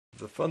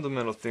The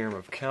fundamental theorem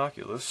of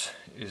calculus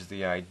is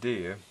the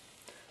idea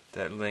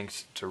that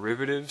links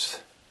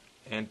derivatives,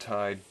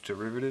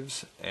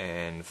 antiderivatives,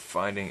 and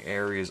finding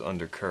areas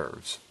under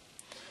curves.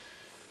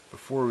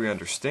 Before we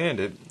understand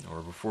it,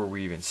 or before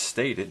we even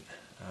state it,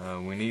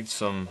 we need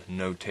some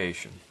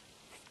notation.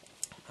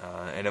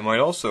 And it might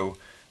also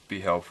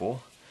be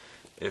helpful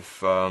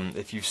if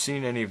you've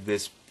seen any of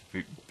this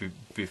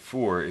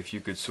before, if you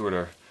could sort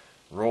of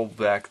roll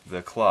back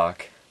the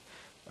clock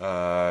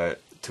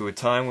to a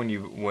time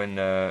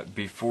when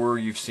before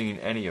you've seen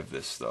any of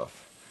this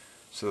stuff,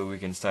 so that we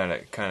can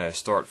kind of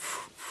start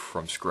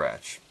from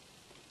scratch.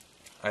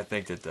 I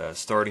think that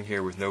starting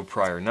here with no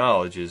prior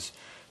knowledge is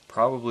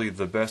probably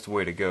the best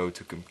way to go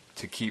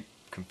to keep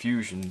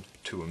confusion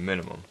to a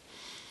minimum.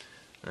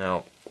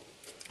 Now,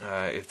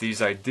 if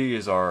these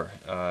ideas are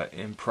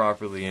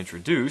improperly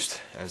introduced,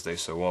 as they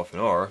so often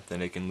are,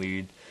 then it can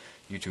lead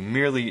you to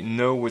merely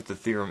know what the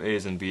theorem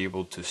is and be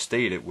able to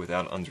state it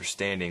without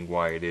understanding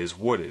why it is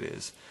what it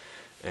is.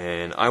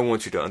 And I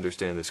want you to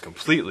understand this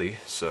completely,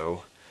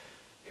 so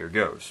here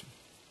goes.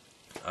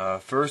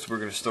 First, we're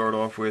going to start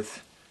off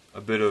with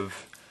a bit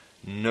of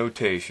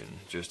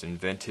notation, just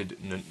invented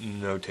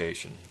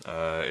notation.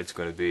 It's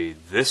going to be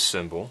this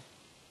symbol,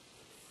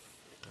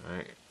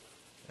 alright,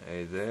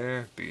 A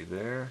there, B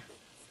there,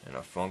 and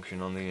a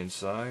function on the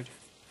inside.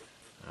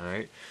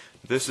 Alright,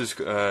 this is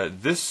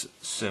this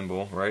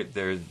symbol right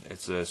there.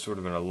 It's a sort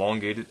of an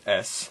elongated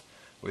S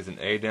with an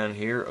A down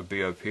here, a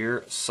B up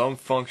here, some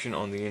function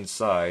on the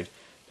inside,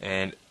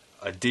 and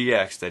a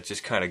dx that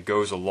just kind of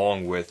goes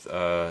along with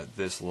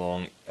this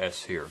long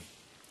S here.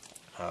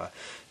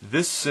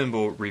 This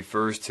symbol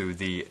refers to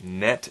the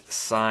net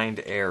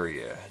signed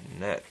area.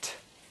 Net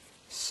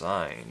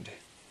signed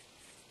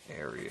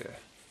area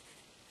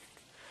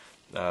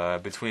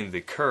between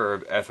the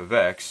curve f of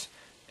x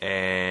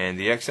and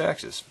the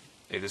x-axis.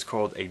 It is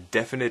called a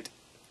definite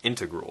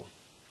integral.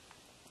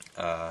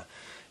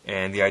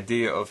 And the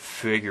idea of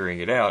figuring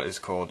it out is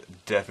called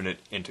definite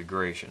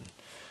integration.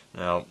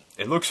 Now,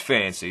 it looks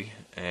fancy,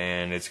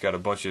 and it's got a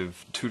bunch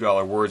of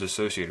 $2 words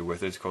associated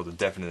with it. It's called a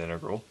definite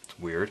integral. It's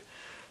weird.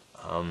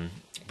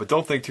 But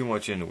don't think too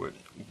much into it.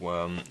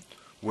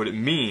 What it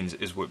means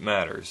is what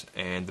matters.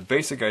 And the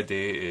basic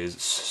idea is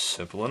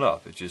simple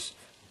enough. It just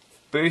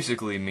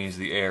basically means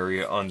the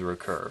area under a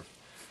curve.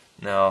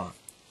 Now,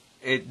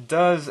 it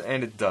does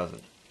and it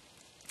doesn't.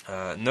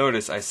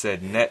 Notice I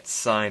said net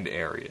signed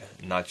area,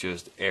 not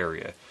just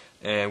area.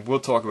 And we'll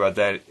talk about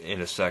that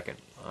in a second.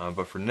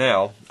 But for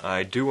now,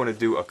 I do want to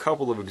do a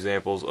couple of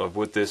examples of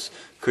what this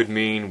could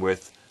mean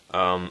with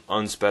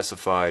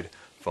unspecified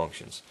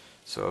functions.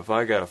 So if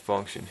I got a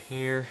function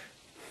here,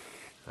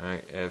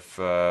 alright, if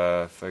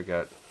I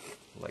got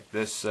like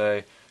this,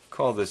 say,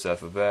 call this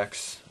f of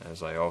x,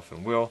 as I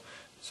often will.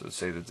 So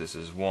say that this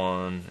is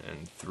 1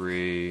 and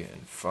 3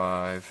 and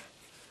 5.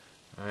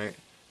 Alright,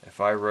 if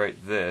I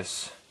write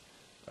this,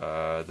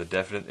 the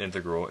definite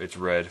integral, it's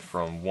read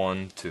from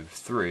 1 to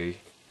 3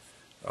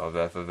 of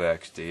f of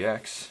x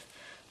dx.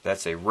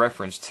 That's a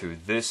reference to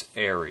this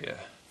area.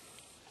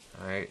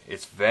 Alright,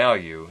 its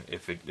value,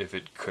 if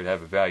it could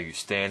have a value,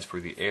 stands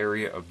for the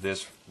area of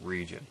this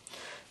region.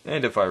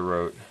 And if I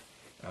wrote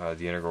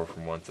the integral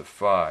from 1 to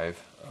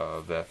 5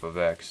 of f of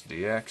x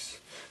dx,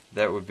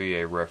 that would be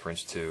a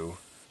reference to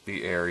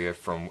the area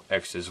from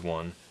x is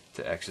 1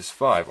 to x is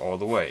 5 all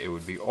the way. It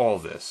would be all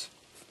this.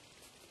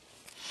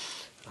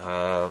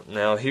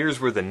 Now here's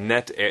where the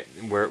net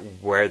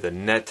where the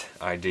net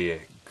idea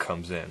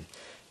comes in.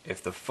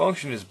 If the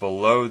function is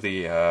below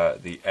the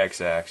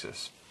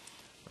x-axis,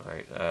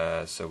 right?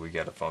 So we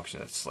got a function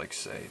that's like,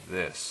 say,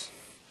 this,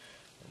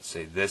 and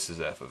say this is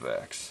f of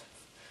x,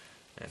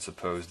 and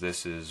suppose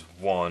this is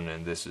 1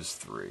 and this is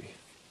 3.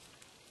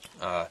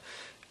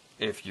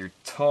 If you're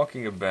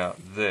talking about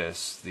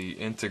this, the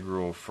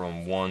integral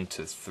from 1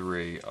 to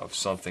 3 of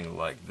something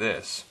like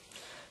this,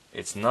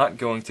 it's not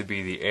going to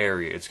be the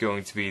area, it's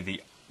going to be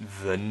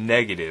the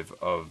negative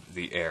of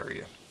the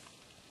area.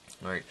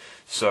 Right?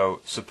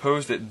 So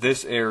suppose that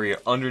this area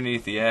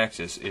underneath the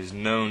axis is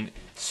known,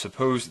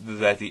 suppose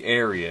that the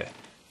area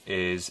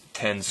is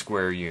 10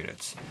 square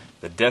units.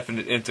 The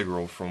definite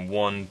integral from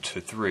 1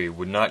 to 3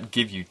 would not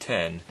give you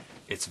 10,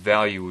 its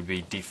value would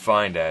be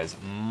defined as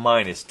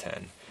minus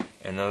 10.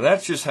 And now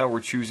that's just how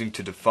we're choosing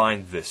to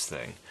define this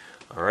thing.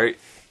 Alright?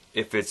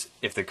 If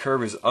the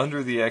curve is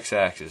under the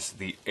x-axis,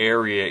 the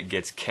area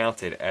gets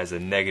counted as a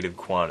negative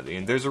quantity.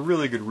 And there's a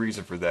really good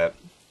reason for that.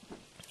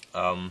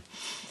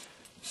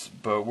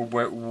 But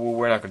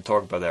we're not going to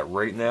talk about that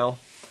right now.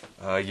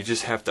 You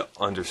just have to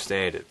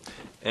understand it.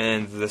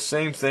 And the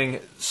same thing,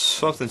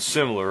 something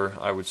similar,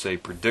 I would say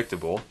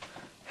predictable,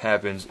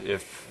 happens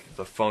if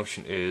the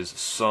function is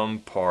some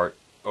part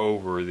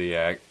over the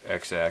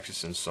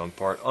x-axis and some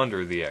part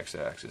under the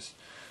x-axis.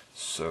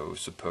 So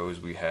suppose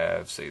we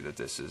have, say that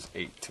this is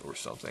 8 or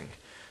something,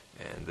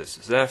 and this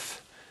is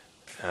f.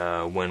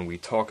 When we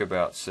talk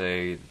about,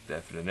 say, the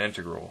definite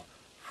integral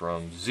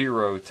from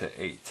 0 to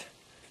 8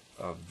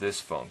 of this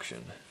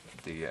function,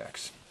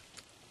 dx.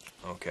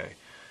 Okay,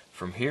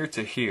 from here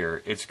to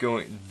here,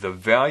 the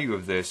value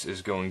of this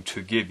is going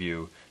to give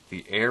you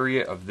the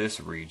area of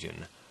this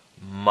region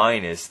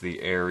minus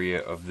the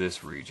area of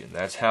this region.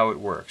 That's how it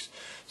works.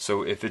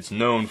 So if it's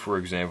known, for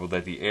example,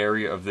 that the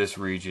area of this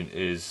region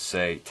is,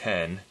 say,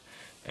 10,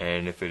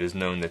 and if it is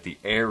known that the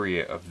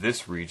area of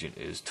this region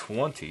is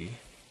 20,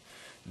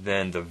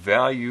 then the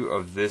value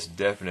of this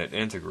definite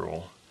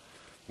integral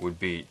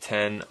would be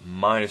 10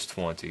 minus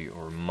 20,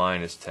 or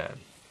minus 10.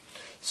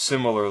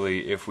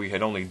 Similarly, if we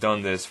had only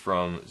done this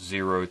from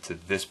 0 to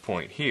this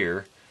point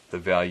here, the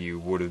value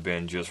would have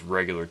been just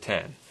regular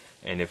 10.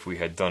 And if we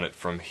had done it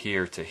from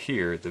here to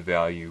here, the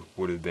value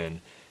would have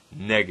been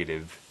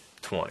negative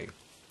 20.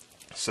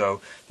 So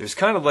there's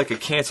kind of like a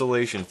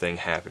cancellation thing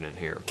happening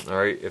here. All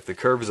right, if the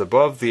curve is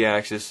above the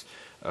axis,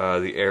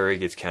 the area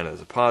gets counted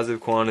as a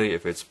positive quantity.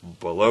 If it's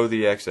below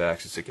the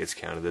x-axis, it gets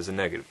counted as a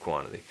negative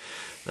quantity.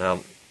 Now,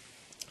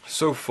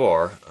 so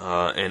far,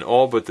 in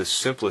all but the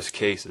simplest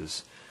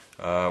cases,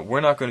 we're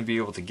not going to be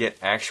able to get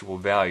actual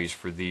values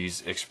for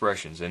these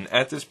expressions, and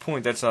at this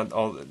point, that's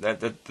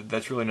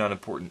really not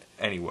important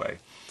anyway.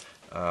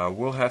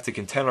 We'll have to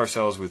content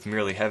ourselves with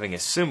merely having a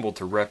symbol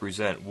to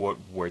represent what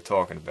we're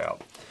talking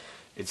about.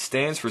 It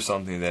stands for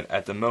something that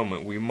at the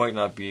moment we might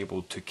not be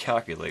able to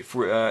calculate.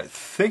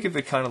 Think of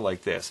it kind of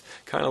like this,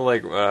 kind of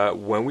like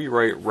when we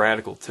write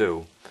radical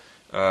 2.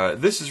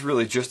 This is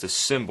really just a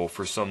symbol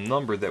for some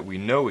number that we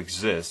know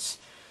exists,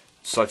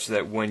 such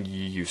that when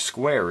you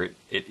square it,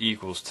 it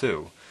equals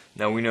 2.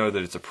 Now we know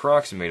that it's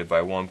approximated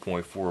by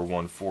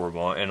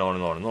 1.414 and on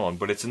and on and on,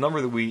 but it's a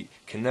number that we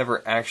can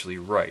never actually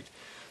write.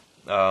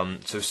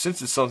 So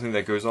since it's something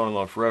that goes on and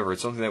on forever,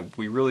 it's something that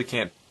we really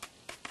can't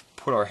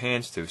put our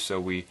hands to, so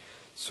we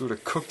sort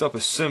of cooked up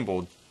a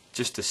symbol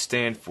just to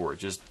stand for it,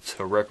 just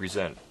to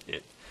represent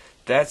it.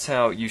 That's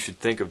how you should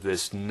think of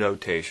this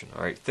notation.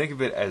 All right, think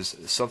of it as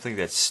something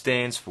that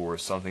stands for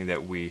something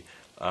that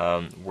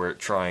we're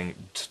trying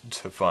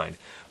to find.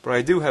 But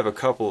I do have a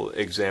couple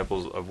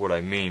examples of what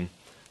I mean.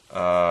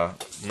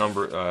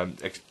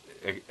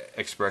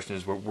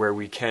 Expressions where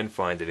we can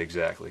find it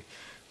exactly.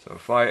 So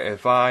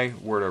if I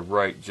were to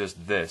write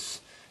just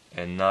this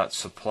and not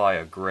supply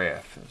a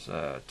graph, it's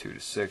 2 to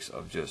 6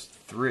 of just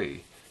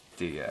 3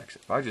 dx.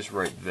 If I just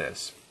write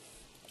this,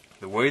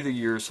 the way that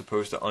you're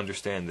supposed to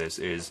understand this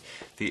is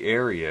the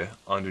area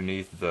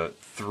underneath the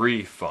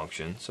 3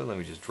 function. So let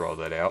me just draw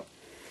that out.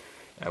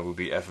 That would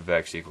be f of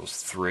x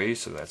equals 3,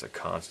 so that's a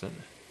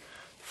constant.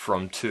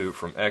 From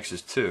x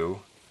is 2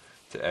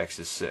 to x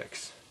is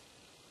 6.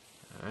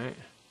 Alright.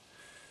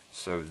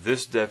 So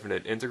this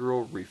definite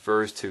integral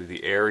refers to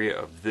the area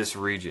of this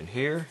region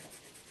here,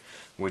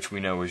 which we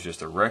know is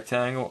just a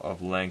rectangle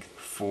of length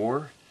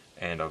 4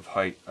 and of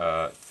height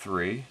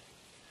 3.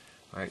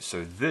 Alright,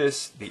 so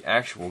the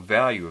actual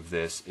value of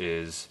this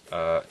is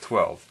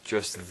 12,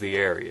 just the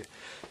area.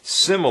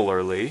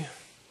 Similarly,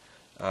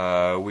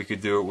 we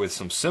could do it with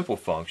some simple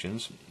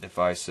functions. If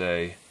I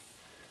say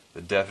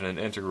the definite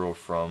integral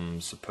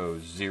from,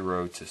 suppose,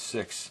 0 to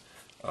 6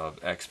 of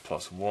x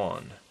plus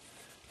 1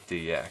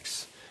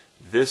 dx,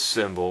 this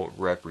symbol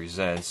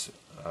represents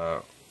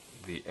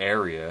the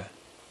area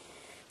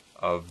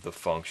of the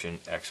function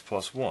x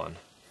plus 1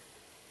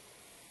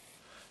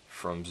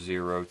 from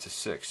 0 to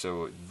 6.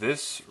 So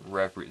this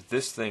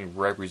thing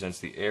represents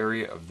the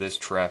area of this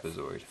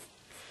trapezoid.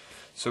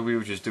 So we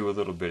would just do a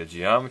little bit of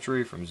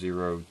geometry from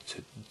 0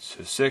 to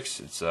 6.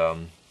 It's a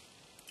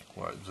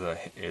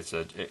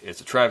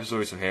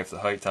trapezoid, so half the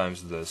height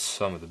times the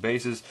sum of the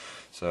bases.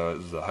 So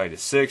the height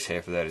is 6,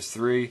 half of that is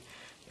 3,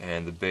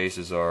 and the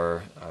bases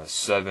are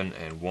 7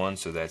 and 1,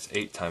 so that's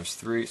 8 times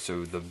 3.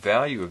 So the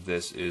value of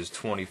this is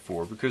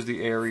 24, because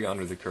the area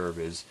under the curve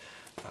is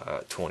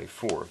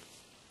 24.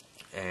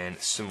 And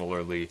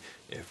similarly,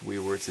 if we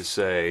were to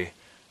say,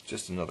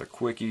 just another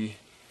quickie,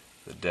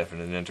 the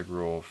definite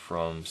integral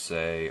from,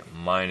 say,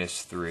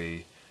 minus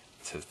 3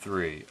 to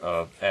 3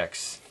 of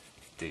x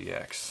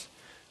dx.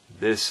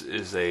 This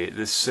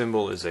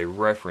symbol is a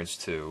reference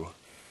to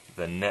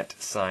the net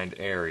signed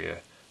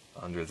area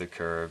under the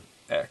curve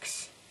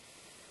x.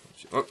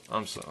 Oh,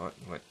 I'm sorry.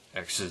 What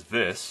x is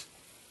this?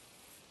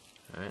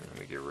 All right, let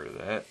me get rid of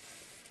that.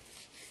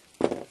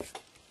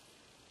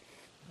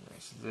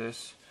 That's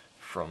this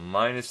from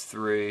minus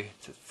 3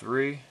 to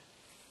 3.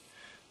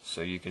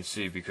 So you can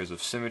see, because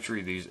of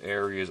symmetry, these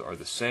areas are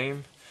the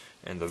same,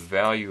 and the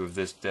value of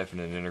this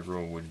definite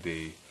integral would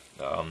be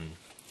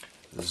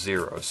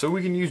 0. So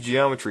we can use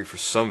geometry for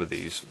some of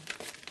these,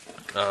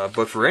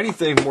 but for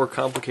anything more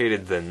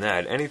complicated than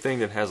that, anything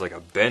that has like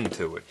a bend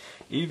to it,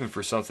 even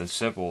for something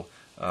simple,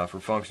 for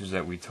functions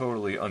that we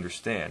totally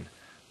understand,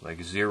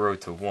 like 0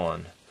 to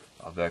 1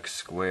 of x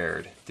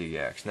squared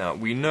dx. Now,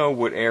 we know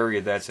what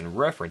area that's in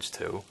reference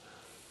to,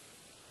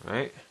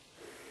 right?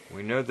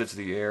 We know that's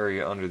the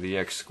area under the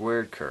x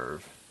squared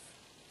curve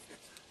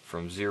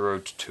from 0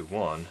 to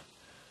 1,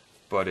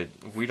 but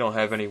we don't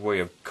have any way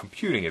of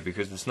computing it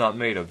because it's not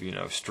made of,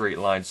 straight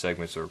line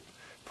segments or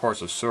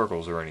parts of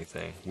circles or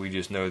anything. We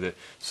just know that,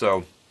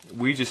 so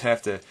we just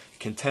have to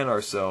content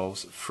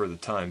ourselves for the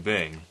time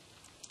being,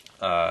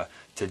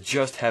 to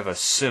just have a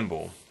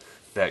symbol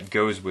that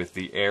goes with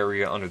the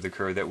area under the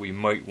curve that we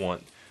might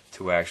want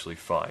to actually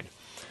find.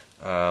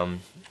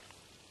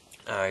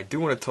 I do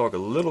want to talk a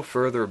little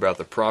further about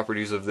the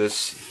properties of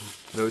this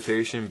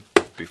notation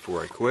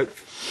before I quit.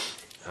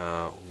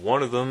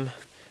 One of them,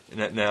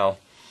 now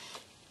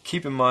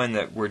keep in mind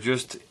that we're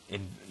just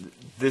in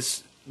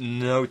this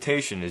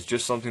notation is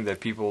just something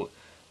that people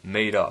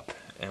made up,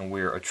 and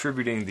we're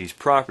attributing these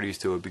properties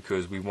to it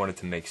because we want it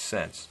to make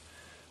sense.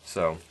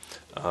 So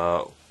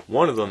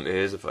one of them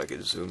is, if I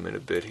could zoom in a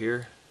bit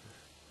here,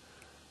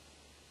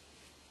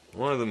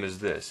 one of them is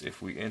this: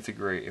 if we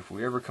integrate, if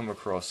we ever come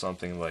across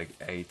something like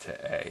a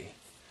to a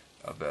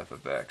of f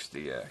of x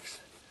dx,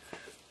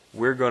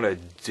 we're going to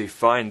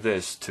define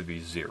this to be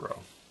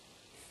 0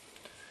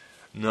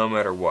 no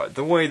matter what.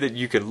 The way that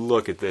you can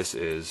look at this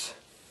is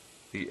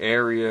the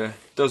area,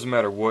 doesn't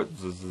matter what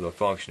the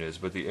function is,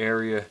 but the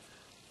area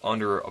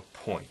under a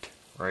point,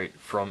 right,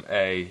 from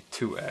a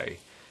to a,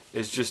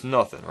 is just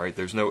nothing, right?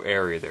 There's no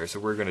area there, so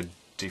we're going to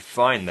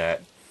define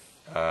that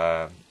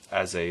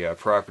as a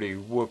property.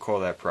 We'll call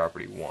that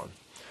property 1.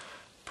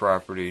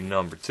 Property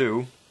number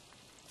 2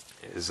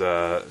 is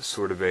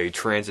sort of a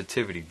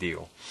transitivity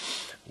deal.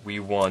 We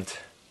want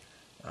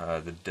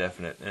the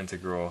definite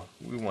integral,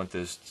 we want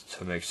this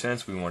to make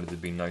sense, we want it to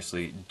be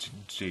nicely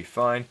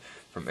defined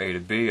from a to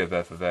b of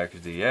f of x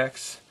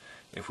dx.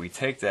 If we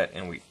take that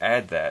and we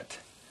add that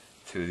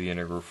to the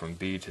integral from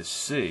b to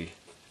c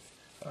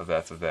of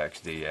f of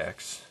x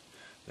dx,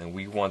 then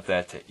we want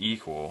that to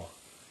equal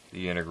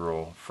the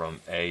integral from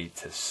a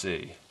to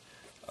c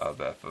of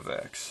f of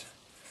x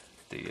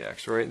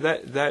dx. Right?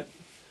 That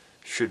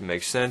should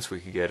make sense. We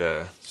could get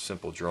a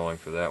simple drawing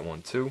for that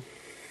one too.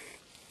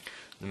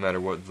 No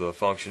matter what the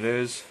function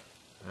is,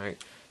 right?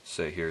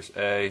 Say here's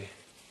a,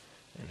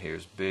 and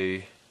here's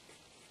b,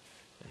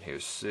 and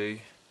here's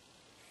c.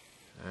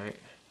 Right?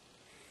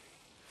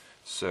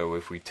 So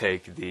if we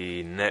take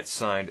the net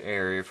signed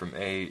area from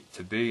a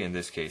to b, in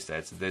this case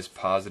that's this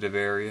positive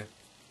area,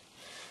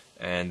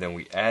 and then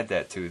we add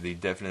that to the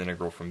definite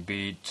integral from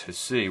b to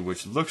c,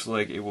 which looks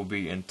like it will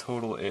be in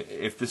total,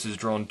 if this is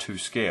drawn to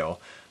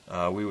scale,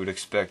 we would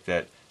expect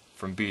that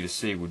from b to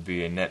c would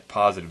be a net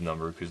positive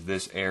number because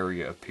this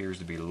area appears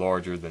to be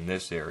larger than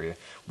this area.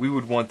 We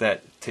would want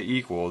that to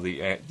equal the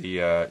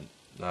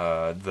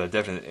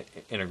definite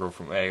integral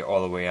from a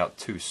all the way out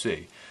to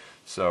c.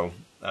 So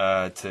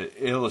to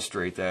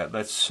illustrate that,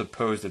 let's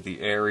suppose that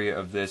the area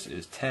of this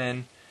is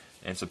 10,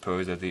 and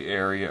suppose that the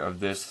area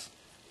of this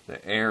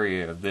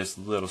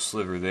little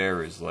sliver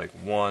there is like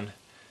 1,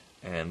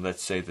 and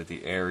let's say that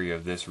the area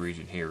of this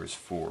region here is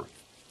 4.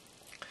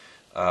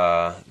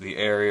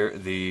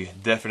 The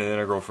definite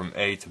integral from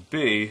a to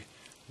b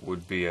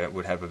would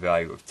have a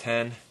value of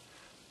 10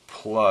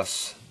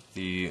 plus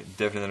the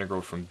definite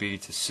integral from b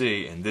to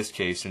c. In this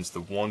case, since the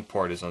 1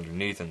 part is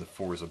underneath and the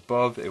 4 is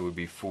above, it would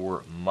be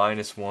 4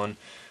 minus 1,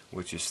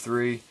 which is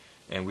 3,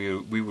 and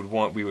we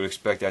would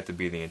expect that to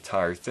be the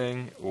entire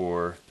thing,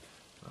 or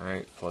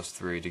plus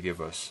 3 to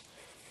give us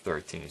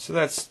 13. So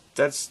that's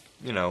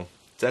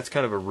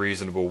kind of a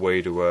reasonable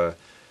way to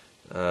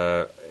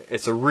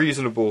it's a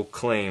reasonable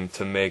claim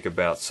to make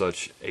about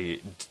such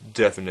a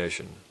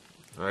definition,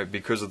 right?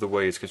 Because of the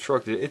way it's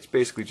constructed, it's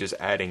basically just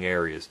adding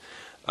areas.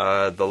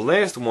 The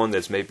last one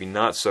that's maybe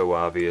not so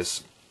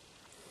obvious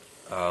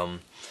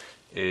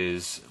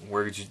is,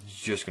 we're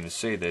just going to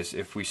say this,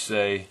 if we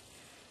say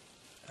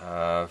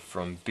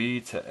from b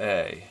to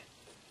a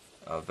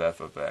of f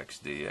of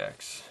x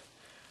dx,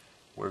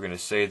 we're going to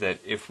say that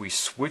if we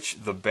switch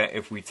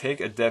if we take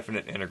a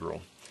definite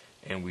integral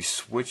and we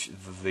switch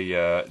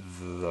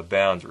the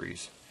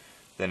boundaries,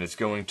 then it's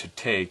going to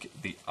take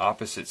the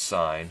opposite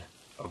sign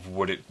of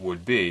what it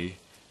would be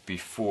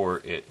before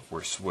it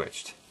were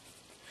switched.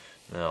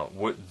 Now,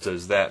 what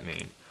does that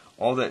mean?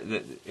 All that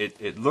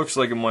it looks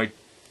like it might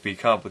be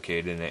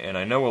complicated, and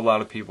I know a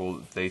lot of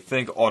people, they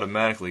think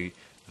automatically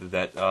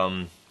that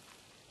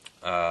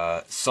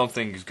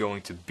something is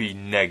going to be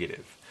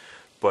negative.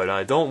 But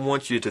I don't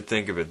want you to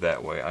think of it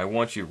that way. I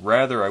want you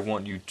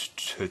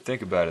to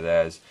think about it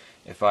as,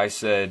 if I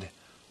said,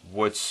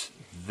 what's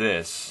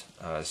this?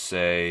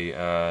 Say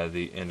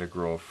the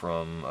integral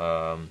from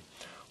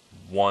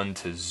 1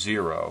 to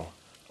 0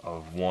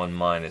 of 1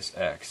 minus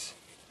x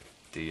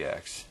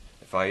dx.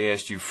 If I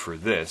asked you for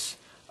this,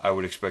 I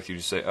would expect you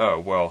to say, oh,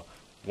 well,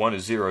 1 to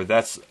 0,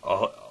 that's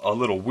a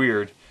little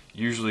weird.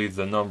 Usually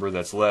the number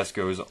that's less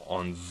goes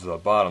on the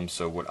bottom,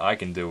 so what I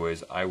can do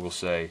is I will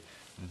say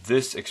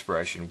this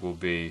expression will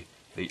be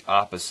the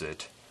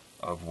opposite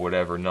of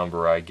whatever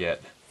number I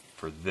get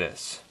for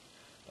this.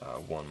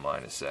 1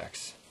 minus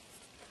x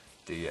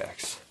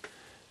dx.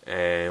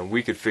 And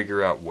we could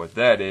figure out what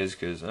that is,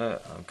 because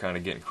I'm kind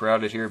of getting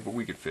crowded here, but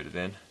we could fit it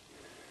in.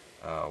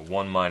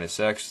 1 minus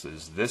x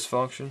is this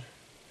function.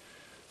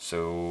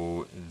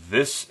 So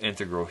this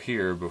integral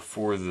here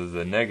before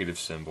the negative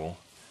symbol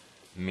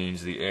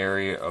means the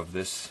area of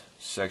this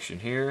section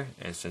here,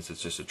 and since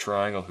it's just a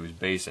triangle whose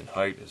base and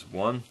height is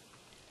 1,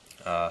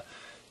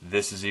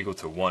 this is equal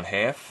to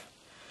 1/2.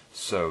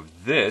 So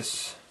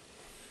this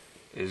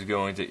is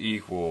going to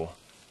equal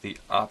the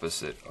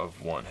opposite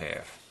of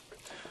 1/2.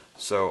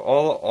 So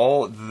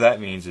all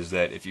that means is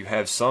that if you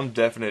have some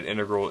definite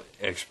integral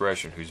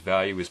expression whose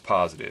value is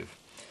positive,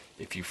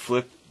 if you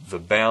flip the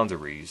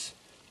boundaries,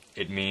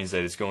 it means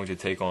that it's going to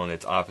take on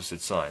its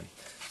opposite sign.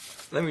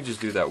 Let me just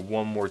do that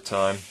one more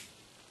time.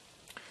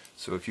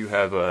 So if you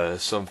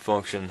have some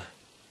function,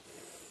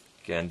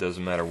 again,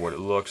 doesn't matter what it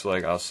looks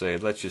like,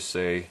 let's just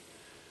say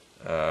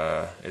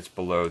it's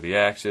below the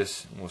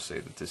axis. We'll say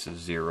that this is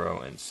 0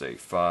 and say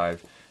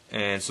 5.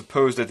 And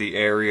suppose that the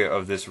area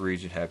of this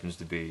region happens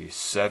to be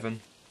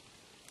 7.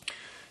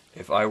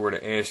 If I were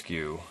to ask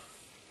you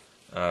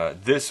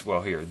this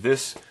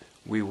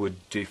we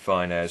would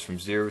define as from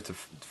 0 to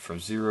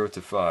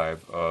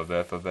 5 of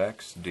f of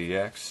x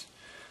dx.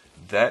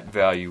 That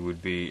value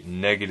would be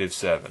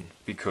 -7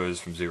 because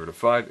from 0 to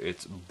 5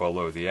 it's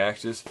below the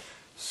axis.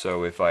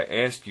 So if I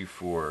ask you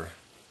for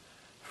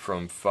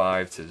from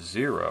 5 to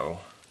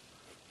 0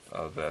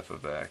 of f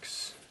of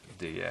x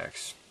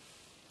dx,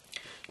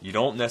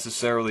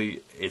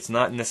 it's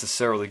not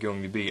necessarily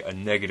going to be a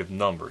negative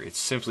number. It's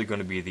simply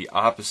going to be the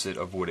opposite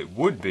of what it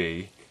would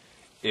be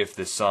if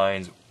the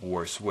signs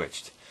were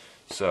switched.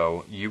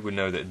 So you would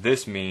know that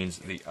this means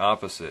the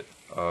opposite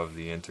of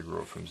the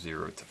integral from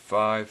 0 to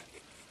 5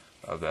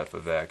 of f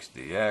of x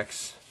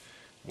dx,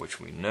 which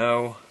we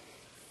know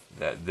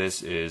that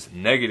this is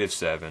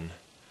 -7.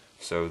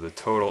 So the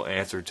total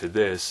answer to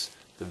this,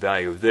 the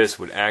value of this,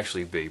 would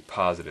actually be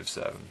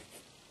 +7.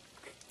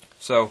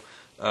 So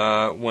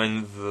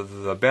when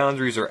the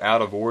boundaries are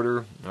out of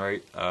order,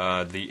 right,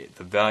 the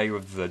value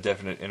of the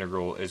definite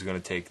integral is going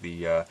to take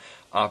the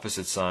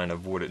opposite sign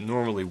of what it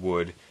normally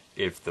would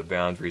if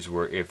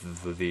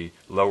the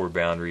lower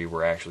boundary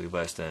were actually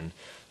less than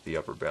the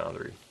upper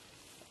boundary.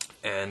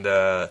 And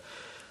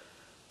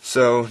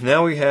so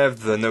now we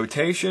have the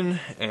notation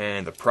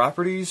and the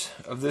properties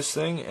of this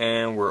thing,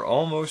 and we're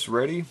almost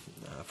ready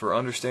for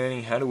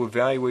understanding how to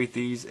evaluate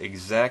these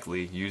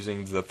exactly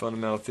using the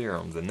fundamental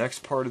theorem. The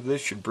next part of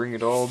this should bring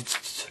it all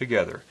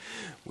together.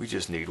 We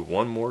just need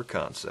one more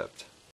concept.